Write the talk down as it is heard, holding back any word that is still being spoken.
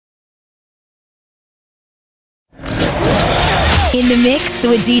In the mix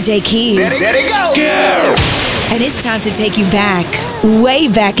with DJ Keys. Let it go. And it's time to take you back, way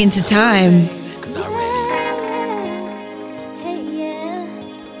back into time.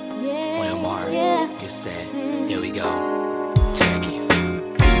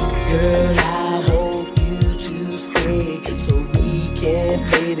 Girl, I want you to stay so we can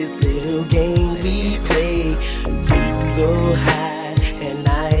play this little game we play. You go hide and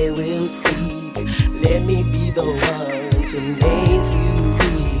I will sleep. Let me be the one to make you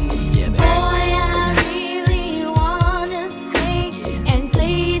weep. Yeah, boy, I really wanna stay and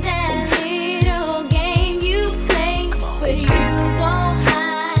play that little game you play. But you go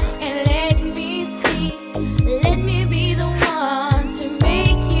hide and let me see. Let me be the one to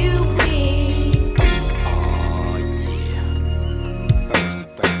make you weep. Oh yeah.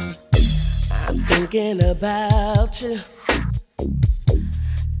 First. I'm thinking about you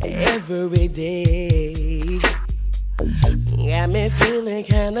every day. Got me feeling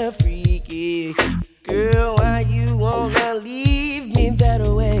kinda freaky. Girl, why you wanna leave me that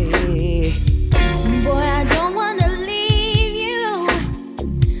way? Boy, I don't wanna leave you,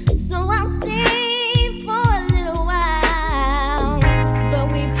 so I'll stay for a little while. But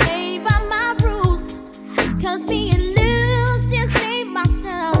we play by my rules, 'cause me and lose just ain't my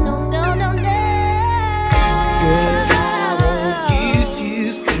style. No. Girl, I want you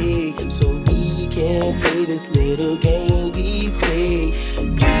to stay so we can play this little game we play.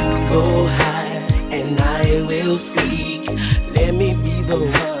 You go hide and I will seek. Let me be the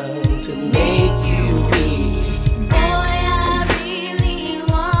one to make you weep. Boy, I really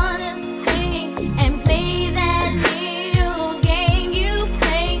wanna stay and play that little game you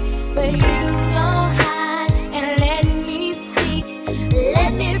play. But you go hide and let me seek.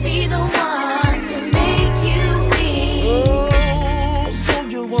 Let me be the one to make you weep. Oh, so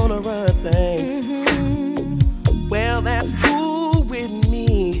you wanna run things? Well, that's cool with me.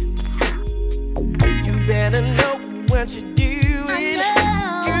 You better know what you're doing.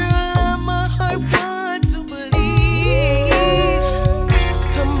 Girl, I'm a hard one to believe.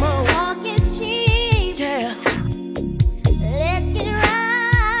 Come on. Talk is cheap. Yeah. Let's get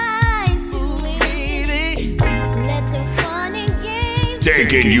right to it. Baby. Let the fun and games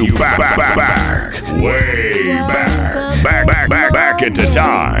Taking you back, way back into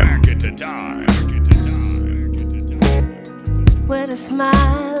time. With a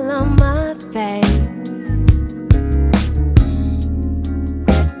smile on my face,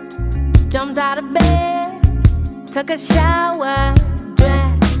 jumped out of bed, took a shower,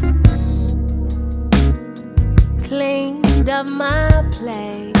 dressed, cleaned up my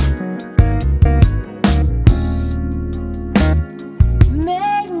place,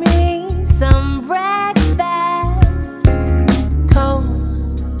 made me some breakfast,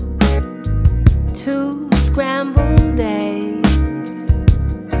 toast, 2 scrambled eggs,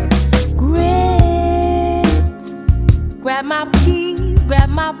 grits, grab my keys, grab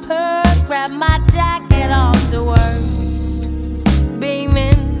my purse, grab my jacket off to work,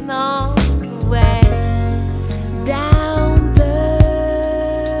 beaming all the way down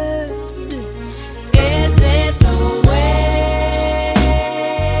Third. Is it the way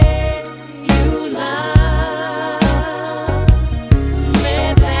you love me,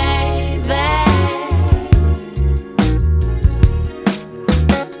 baby?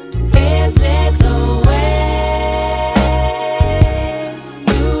 Is it the way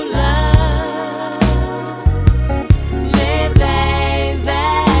you love me, baby?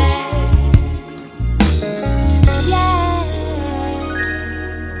 Yeah.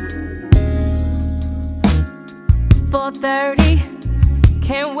 4:30,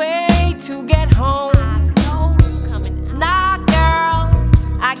 can't wait to get home. Nah, girl,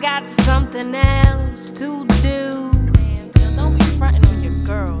 I got something else to do. Don't be fronting on your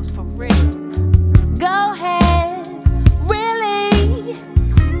girls, for real. Go ahead, really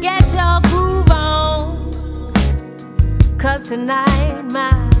get your groove on, 'cause tonight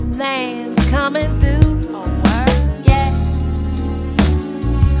my man's coming through. Oh, word? Yeah,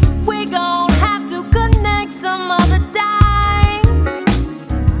 we gon' have to connect some other time.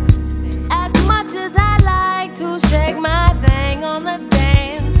 As much as I like to shake my thing on the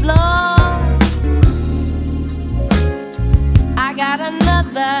dance floor, I got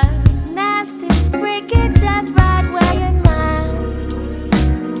another nasty freaky just right where you're mine.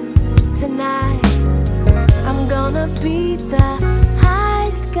 Tonight, I'm gonna beat the high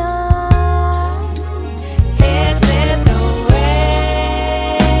score. Is it the way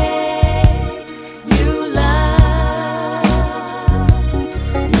you love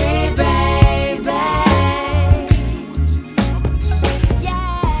me, baby?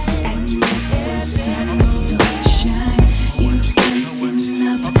 Yeah. And if the sun don't shine, you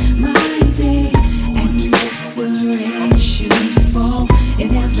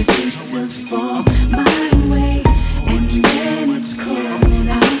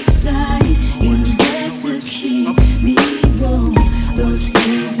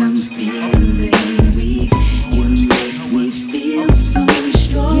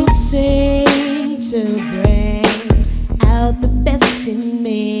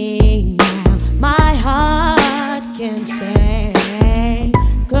me now. My heart can sing,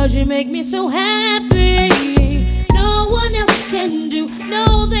 'cause you make me so happy. No one else can do,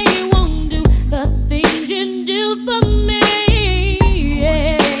 no they won't do the things you do for me.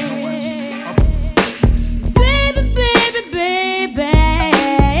 Yeah. Baby, baby, baby,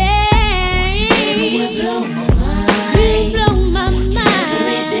 baby, you blow my mind. You blow my mind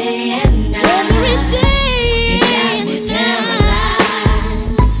every day and night. Every day you got me paralyzed.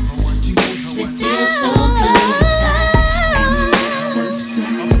 Makes me feel so good inside. And if the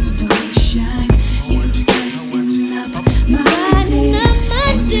sun don't shine, you brighten up my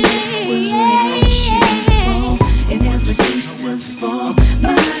day. And if the rain should fall, it never seems to fall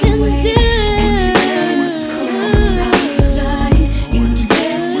my way. And when it's cold outside, you're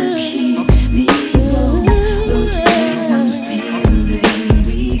there to keep me warm. Those days I'm feeling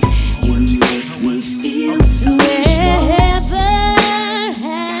weak, you make me feel so strong. Never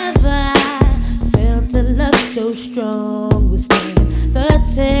have I felt a love so strong withstand the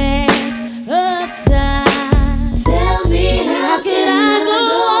test of time. Tell me, how could I go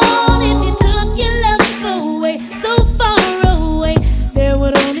on if you took your love away, so far away? There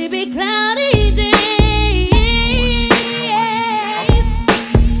would only be cloudy days.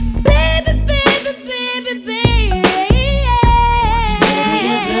 Baby, baby, baby, baby,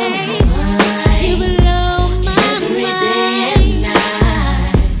 you blow my mind. You blow my every mind. Day and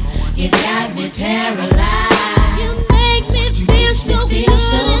night. You got me paralyzed. You make me feel so good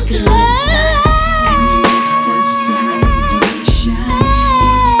inside. And if the sun don't shine,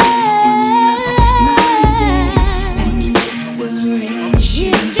 my day. And if the rain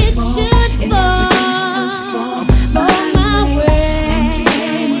should fall, it never seems to fall my way. And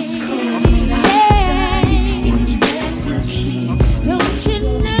when it's cold outside, you're there to keep. Don't you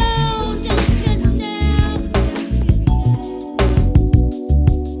know? Don't you know?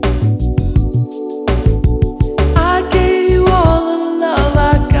 I gave you all the love I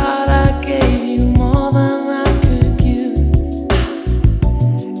got. I gave you more than I could give.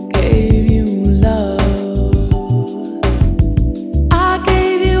 Gave you love. I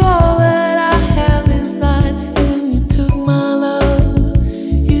gave you all that I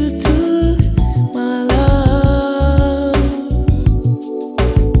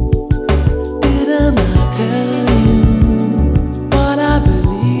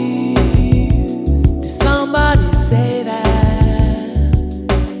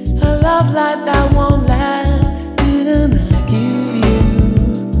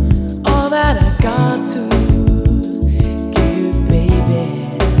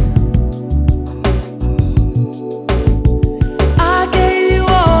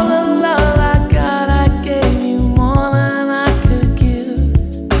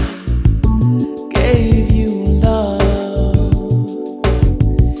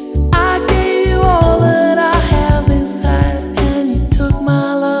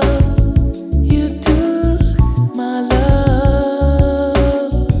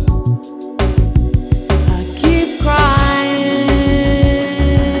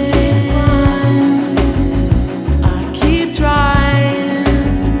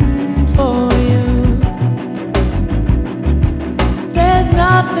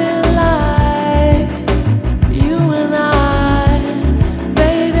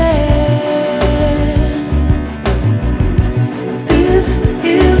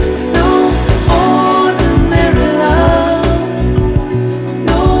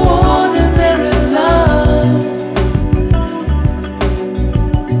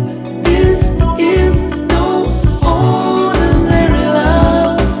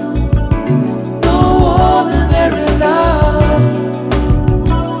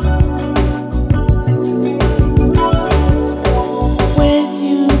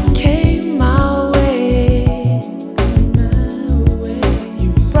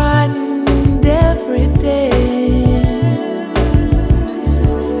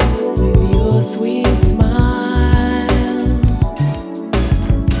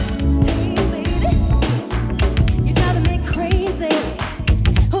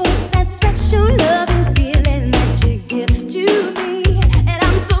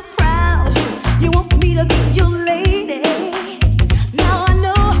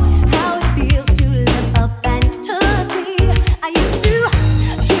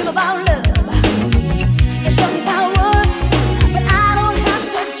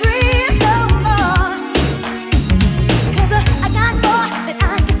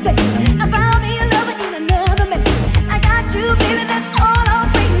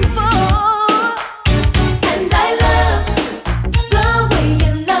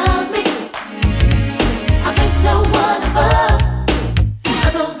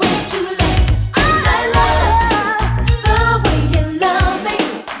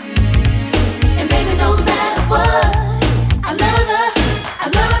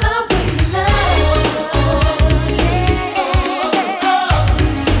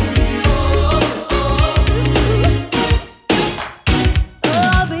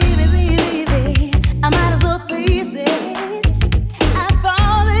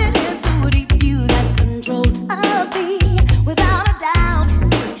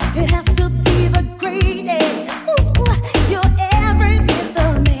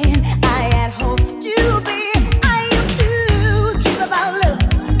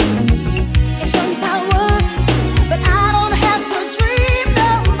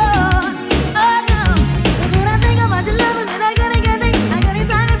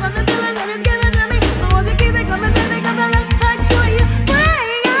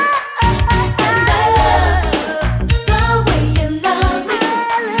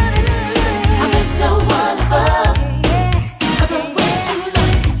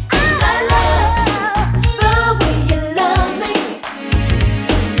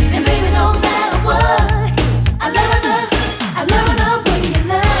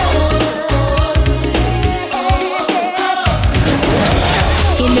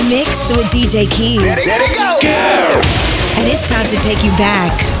mix with DJ Keys. Let it go. And it's time to take you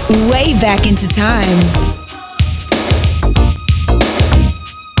back, way back into time.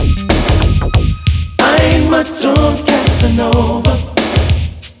 I ain't much on Casanova.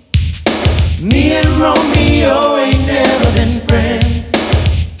 Me and Romeo ain't never been friends.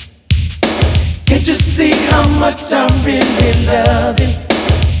 Can't you see how much I really love you?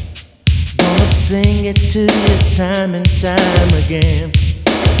 Gonna sing it to you time and time again.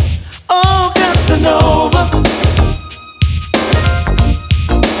 Oh, Casanova,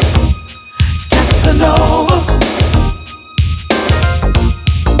 Casanova.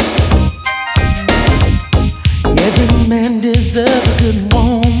 Every man deserves a good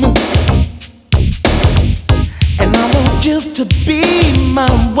woman, and I want you to be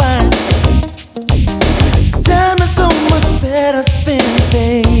my wife. Time is so much better spent,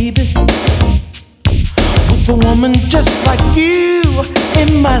 baby, with a woman just like you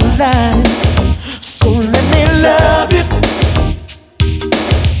in my life. So let me love you,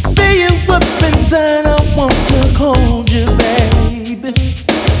 fill you up inside. I want to hold you, baby.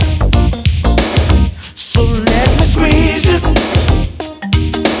 So let me squeeze you.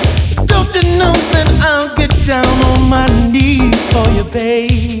 Don't you know that I'll get down on my knees for you,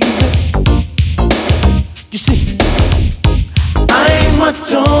 baby? You see, I ain't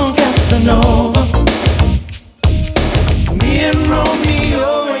much on Casanova. Me and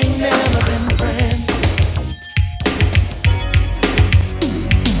Romeo ain't never been friends.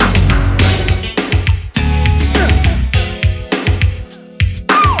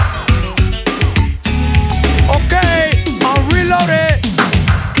 Okay, I'm reloaded.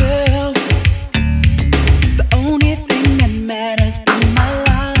 Girl, the only thing that matters in my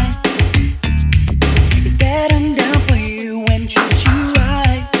life is that I'm down for you and treat you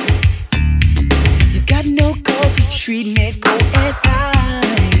right. You've got no call to treat me cold as ice.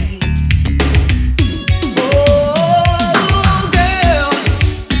 Oh, girl,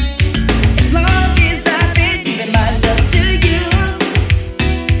 as long as I've been giving my love to you,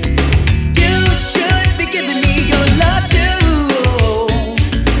 you should be giving me your love too.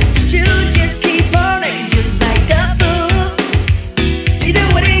 You just keep on acting just like a fool. You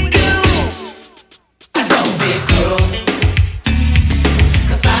know it ain't cool. Don't be cruel,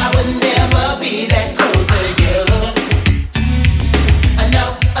 'cause I would never be that cruel to you. I know,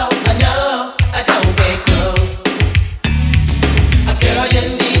 oh, I know, don't be cruel. Girl, you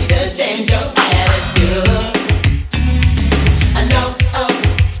need to change your attitude. I know, oh,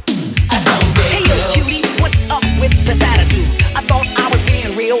 don't be Hey yo, cruel. cutie, what's up with this attitude? I thought I was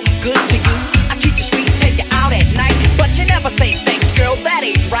being real good to you. I treat you sweet, take you out at night, but you never say thanks, girl. That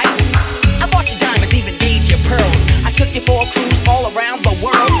ain't right. I bought you diamonds, even gave you pearls. I took you for a cruise all around the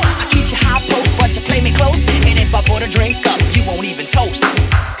world. I treat you high post, but you play me close. And if I put a drink up, you won't even toast.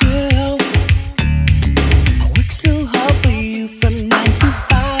 Girl, I work so hard for you from 9 to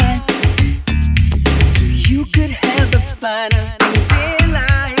 5, so you could have the finer things in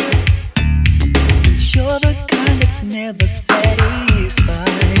life. Since you're the kind that's never satisfied.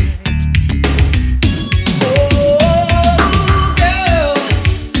 Oh, girl,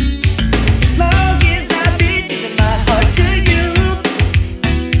 as long as I've been giving my heart to you,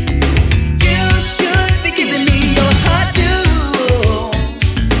 you should be giving me your heart too.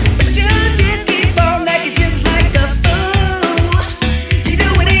 But you just keep on acting just like a fool. You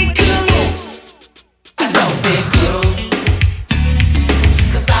know it ain't cool. Don't be cruel,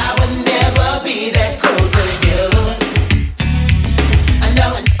 'cause I would never be that cruel to you. I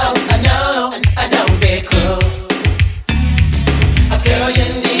know, oh, I know, don't be cruel. Girl, you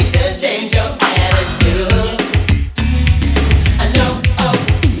need to change your attitude. I know, oh,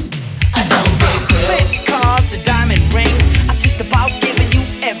 don't be cruel. Fancy cars, the diamond rings. I'm just about giving you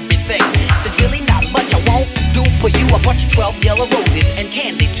everything. There's really not much I won't do for you. I bought you 12 yellow roses and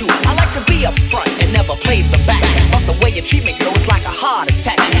candy too. I like to be up front and never play the back. But the way you treat me, girl, it's like a heart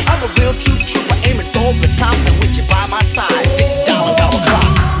attack. I'm a real true trooper, aiming for the top, and with you by my side, $50 on the clock.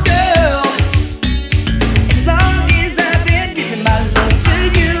 Girl, as long as I've been giving my love to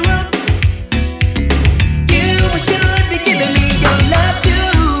you, you should be giving me your love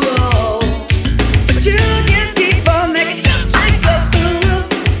too. But you just keep on acting just like a fool.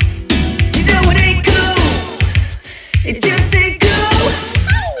 You know it ain't cool. It just ain't cool.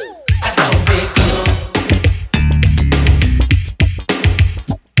 Don't be cruel.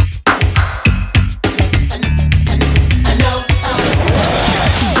 I know,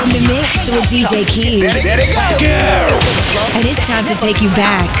 In the mix with DJ Keys. Let it go. And it's time to take you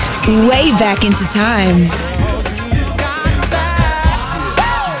back, way back into time.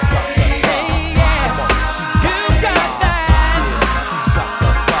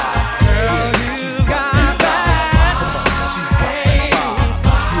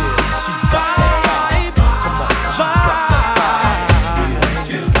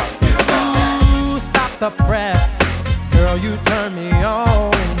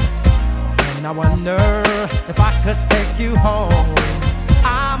 you home.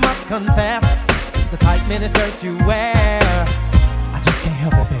 I must confess, the tight miniskirt you wear, I just can't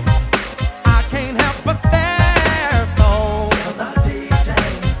help it, baby. I can't help but stare. So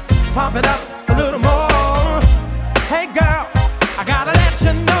pump it up a little more. Hey girl, I gotta let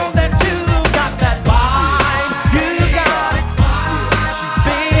you know that you got that vibe. You got it,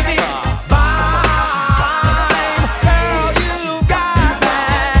 baby, vibe. Girl, you got that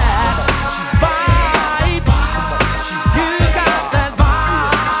vibe. You got that vibe.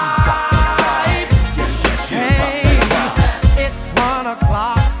 Hey, it's 1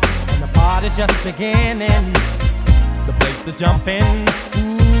 o'clock and the party's just beginning. The place to jump in.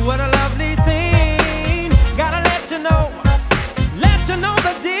 Ooh, what a lovely scene. Gotta let you know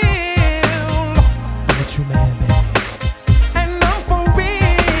the deal. I'm a true man, baby. And I'm for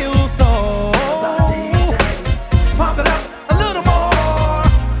real, so pump it up a little more.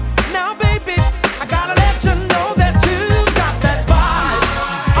 Now, baby, I gotta let you know that you got that vibe.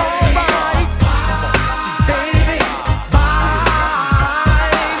 Alright, baby, vibe.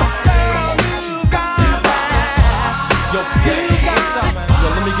 Girl, you got that. Yo,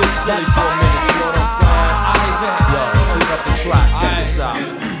 let me get silly for a minute, you know what I'm saying? Yo, sweep up the track, check this out.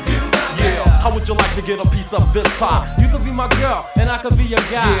 Yeah, how would you like to get a piece of this pie? You could be my girl, and I could be your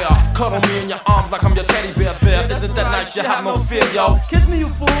guy. Yeah, cuddle me in your arms like I'm your teddy bear, bear. Isn't that nice? You have no fear, yo. Kiss me, you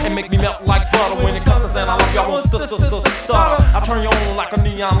fool. And make me melt like butter when it comes to saying I love y'all won't stutter. I turn you on like a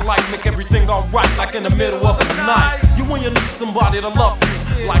neon light, make everything alright like in the middle of the night. You when you need somebody to love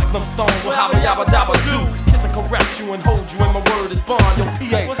you, like them stones will have a yabba dabba do. Kiss and caress you and hold you, and my word is bond. Yo,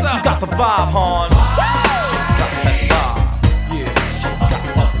 PA, she's got the vibe, hon. She's got that vibe. Yeah, she's got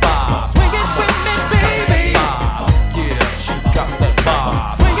the vibe. Swing it with me, baby. Yeah, she's got that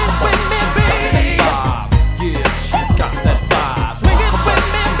vibe. Swing it with me, baby. Yeah, she's got that vibe. Swing it with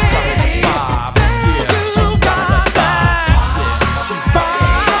me, baby. Yeah, she's got that vibe. Yeah, she's got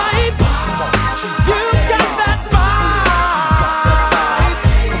that Vibe. You got that vibe.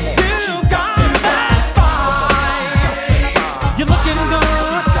 You got that vibe. You're looking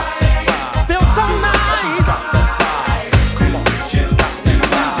good. Feel so nice.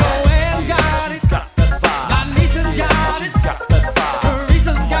 Joanne's got it. Lanisa's got it.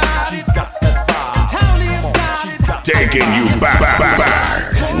 Teresa's got it. Tony's got it. Taking you back,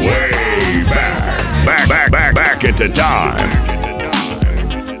 way back into time.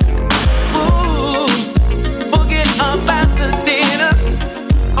 Ooh, forget about the dinner.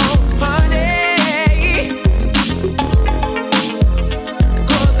 Oh, honey.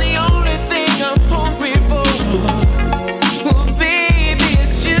 'Cause the only thing I'm hungry for, oh, baby,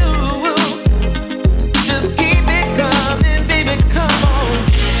 is you. Just keep it coming, baby, come on.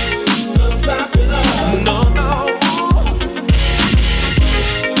 Don't stop it all. No, no.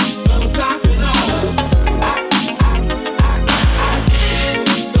 Don't stop it all. I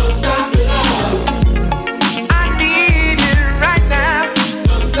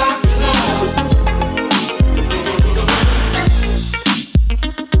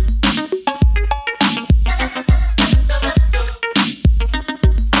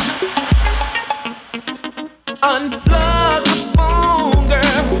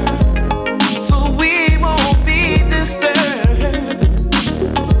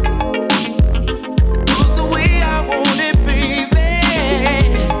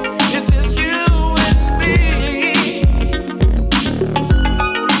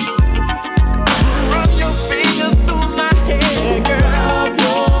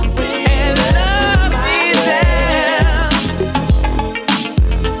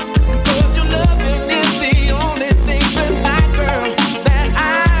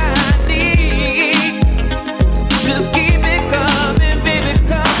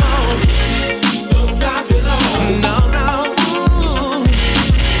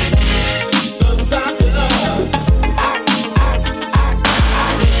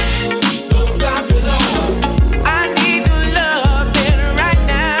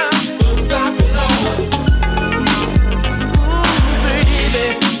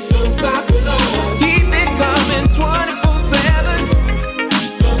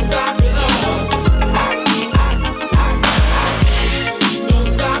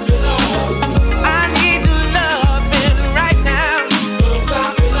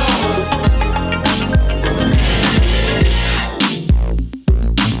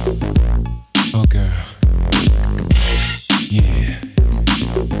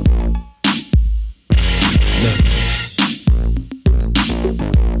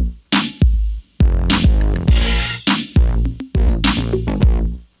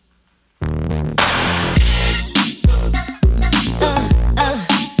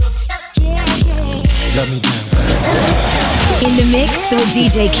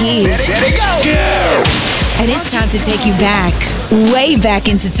DJ Keys. Let it go. And it's time to take you back, way back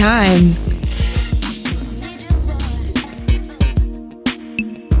into time.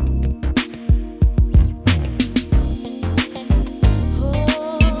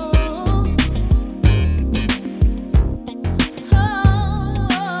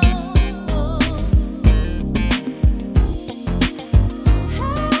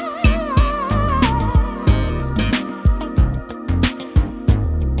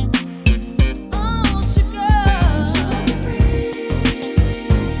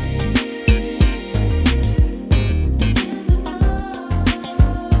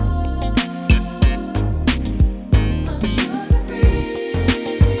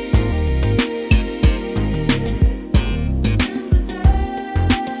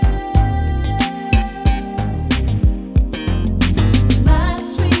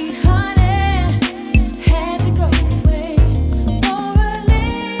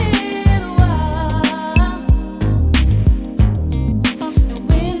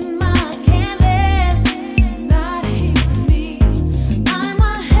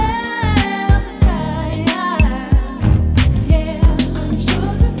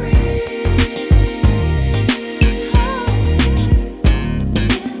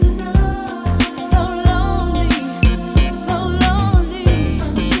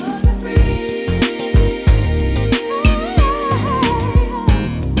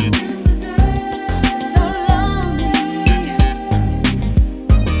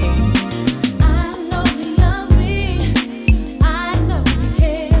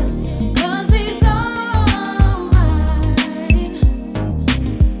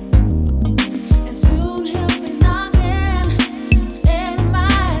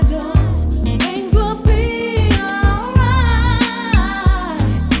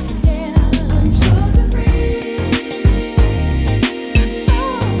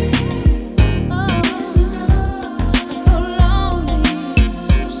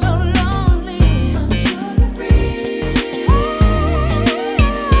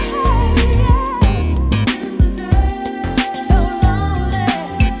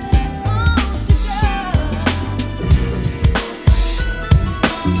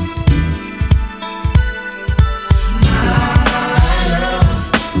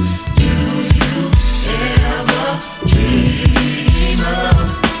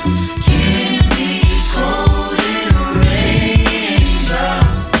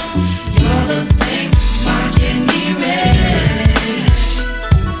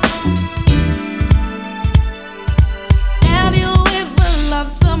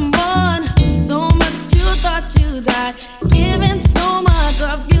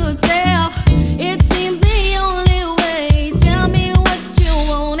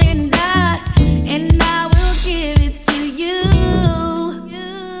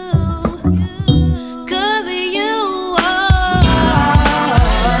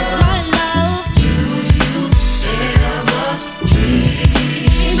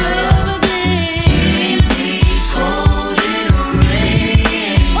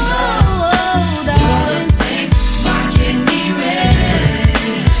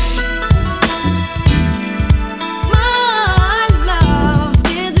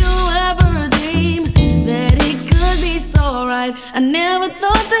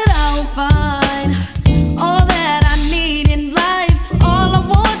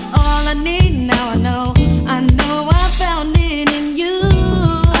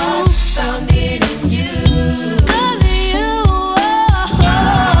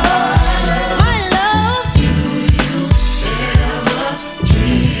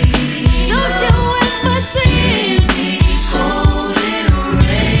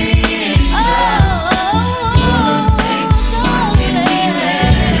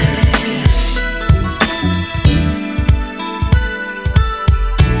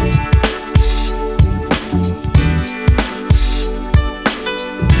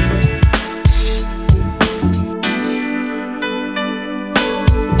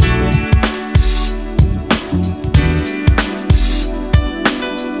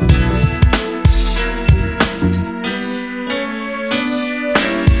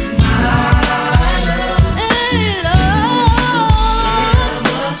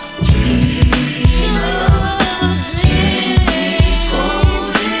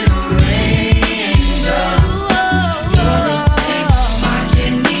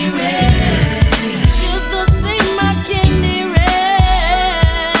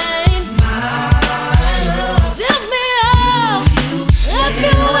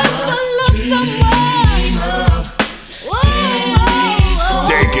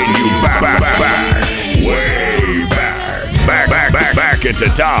 into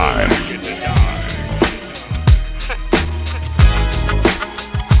time.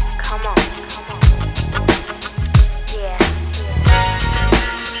 Come on. Yeah.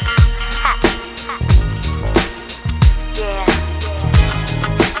 Ha. Yeah.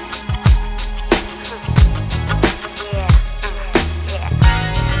 Yeah.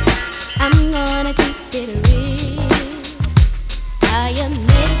 I'm gonna keep it real. How you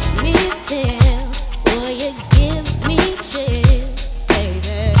make me feel, boy, you give me chills,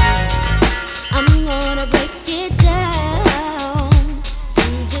 baby. I'm gonna break it down.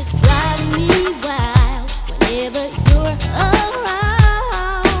 You just drive me wild whenever you're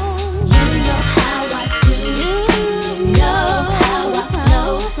around. You know how I do, you know how I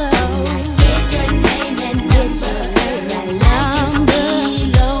flow. When I get your name and number, I like your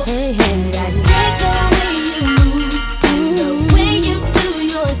stilo, and I dig the way you move and the way you do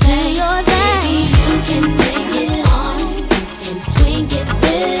your thing. Baby, you can bring it on, you can swing it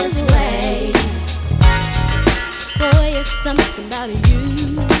this way. Boy, it's something about you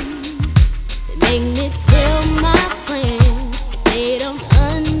that make me tell my friends, but they don't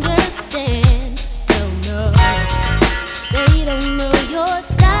understand. No, they don't know your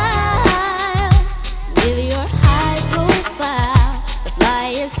style with your high profile, the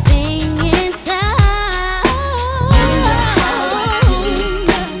flyest thing in town. You know how I do,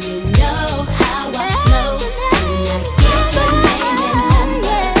 and you know how I flow. When I get your name and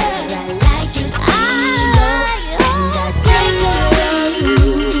number, I like your stilo, and I take the way you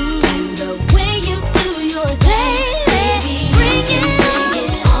move and the way you do your thing. Baby, bring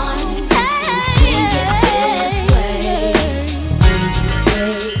it on, you can swing it this way. You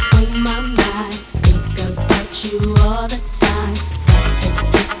stay on my mind, think about you all the time. Got to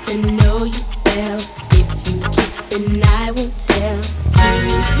get to know you well. If you kiss, then I won't tell.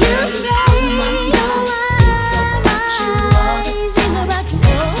 You stay on my mind, think about you all the time.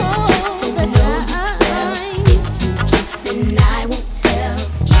 Got to get to know you well. If you kiss, then I won't tell.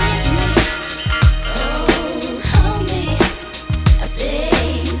 Kiss me, oh, hold me. I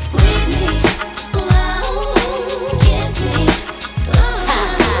say, squeeze me, oh, kiss me,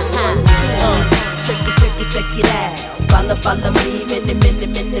 Check it out. Follow me,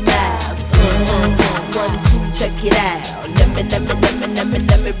 many miles. 1, 2, check it out. Let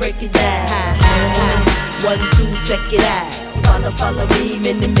me break it down. 1, 2, check it out. Follow me,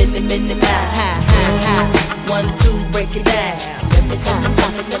 many miles. 1, 2, break it down. Let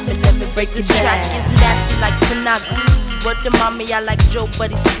me break it down. This track is nasty like Panaga. Word to mommy, I like Joe,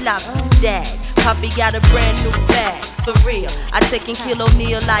 but he's sloppy. Dad, Poppy got a brand new bag. For real, I taking Kill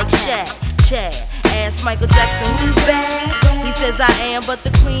O'Neal like Shaq. Chad, ask Michael Jackson who's bad. He says I am, but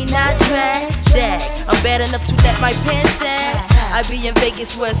the queen I drag. Dad, I'm bad enough to let my pants sag. I be in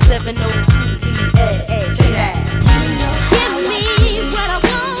Vegas where 702 EA. Check that. give me what I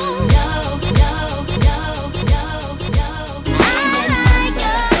want. I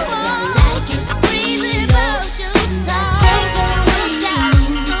like your squeeze about you tight. Take the wheels down,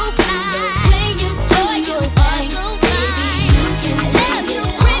 so fly. When you do your thing, so fly. I love your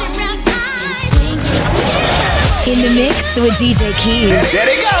pretty brown eyes. In the mix with DJ Keys. There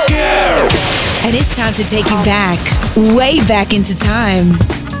they go. And it's time to take you back, way back into time.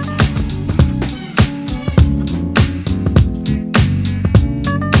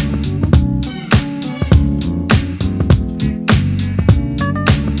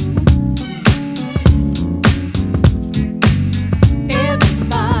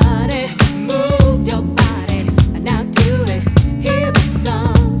 Everybody, move your body. Now do it. Here is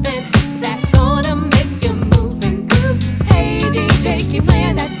something that's gonna make you move and groove. Hey DJ, keep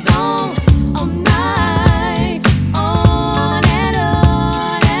playing that song all night, on and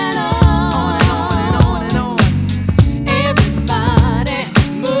on.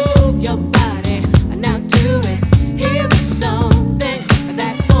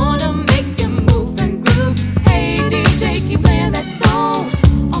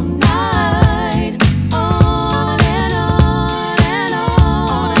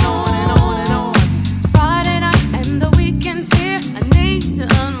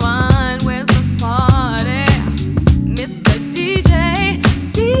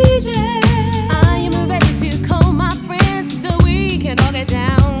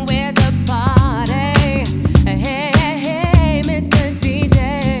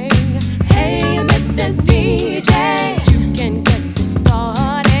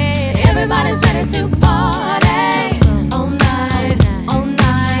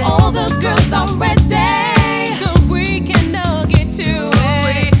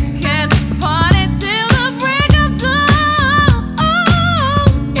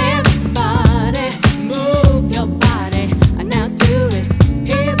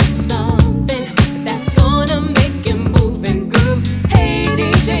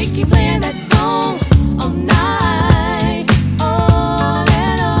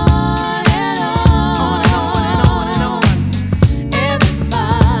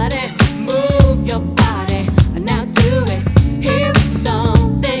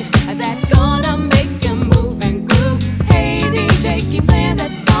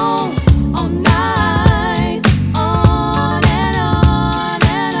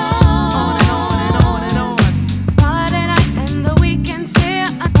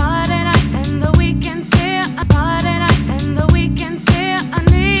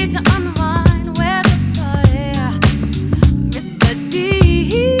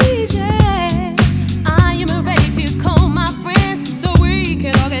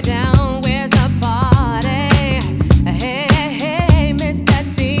 it down. Where's the party? Hey, hey, Mr.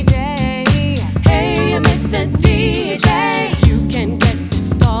 DJ. Hey, Mr. DJ. You can get this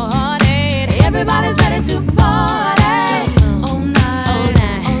started. Everybody's ready to party. All night, all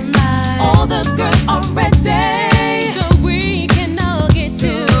night, all night. All the girls are ready. So we can all get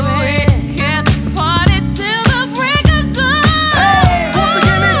to it. Get the party till the break of dawn. Hey, once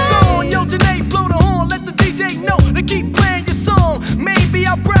again it's on. Yo, Janae, blow the horn. Let the DJ know to keep playing your song. Maybe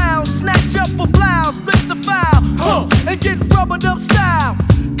I'll browse, snatch up a blouse, flip the file, and get rubbered up style.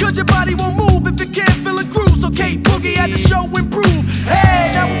 Cause your body won't move if you can't feel a groove. So Kate Boogie at the show with